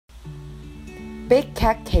Big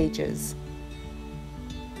cat cages.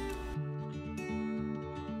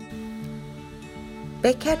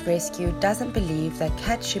 Big Cat Rescue doesn't believe that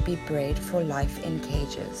cats should be bred for life in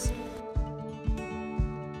cages.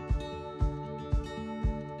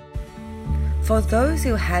 For those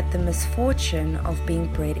who had the misfortune of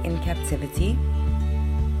being bred in captivity,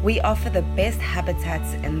 we offer the best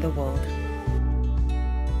habitats in the world.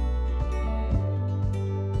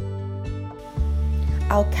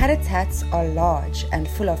 Our cat habitats are large and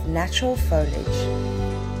full of natural foliage.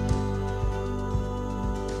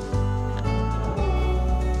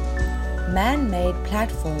 Man-made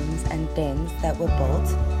platforms and dens that were built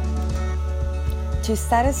to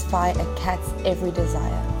satisfy a cat's every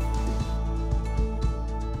desire.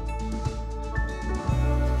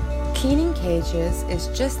 Cleaning cages is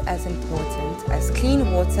just as important as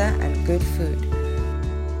clean water and good food.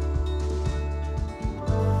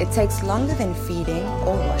 It takes longer than feeding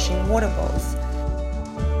or washing water bowls.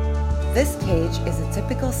 This cage is a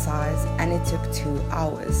typical size and it took 2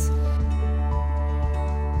 hours.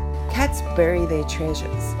 Cats bury their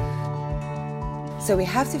treasures, so we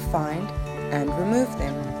have to find and remove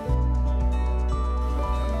them.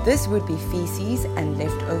 This would be feces and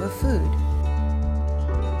leftover food.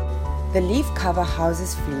 The leaf cover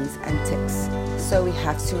houses fleas and ticks, so we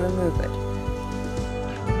have to remove it.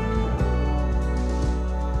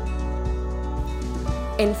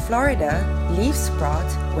 In Florida, leaves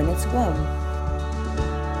sprout when it's warm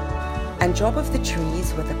and drop off the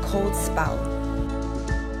trees with a cold spell.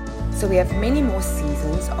 So we have many more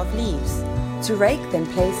seasons of leaves to rake than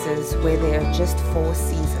places where there are just 4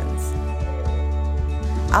 seasons.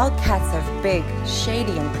 Our cats have big,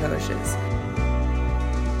 shady enclosures.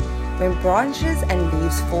 When branches and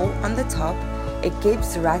leaves fall on the top, it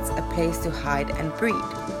gives rats a place to hide and breed.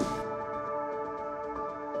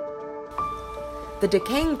 The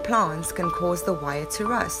decaying plants can cause the wire to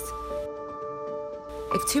rust.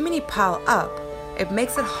 If too many pile up, it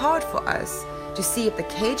makes it hard for us to see if the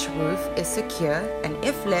cage roof is secure, and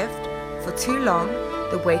if left for too long,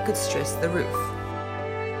 the weight could stress the roof.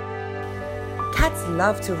 Cats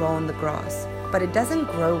love to roll on the grass, but it doesn't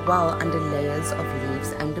grow well under layers of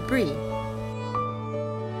leaves and debris.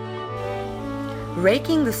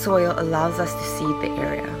 Raking the soil allows us to seed the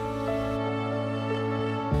area.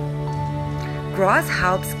 Grass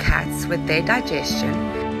helps cats with their digestion,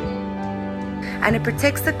 and it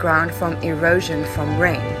protects the ground from erosion from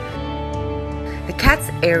rain. The cat's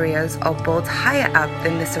areas are built higher up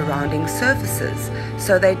than the surrounding surfaces,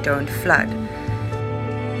 so they don't flood.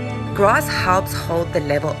 Grass helps hold the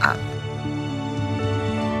level up.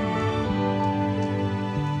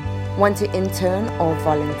 Want to intern or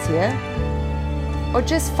volunteer? Or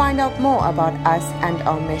just find out more about us and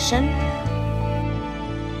our mission?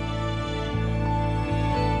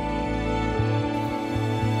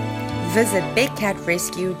 Visit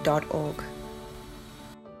bigcatrescue.org.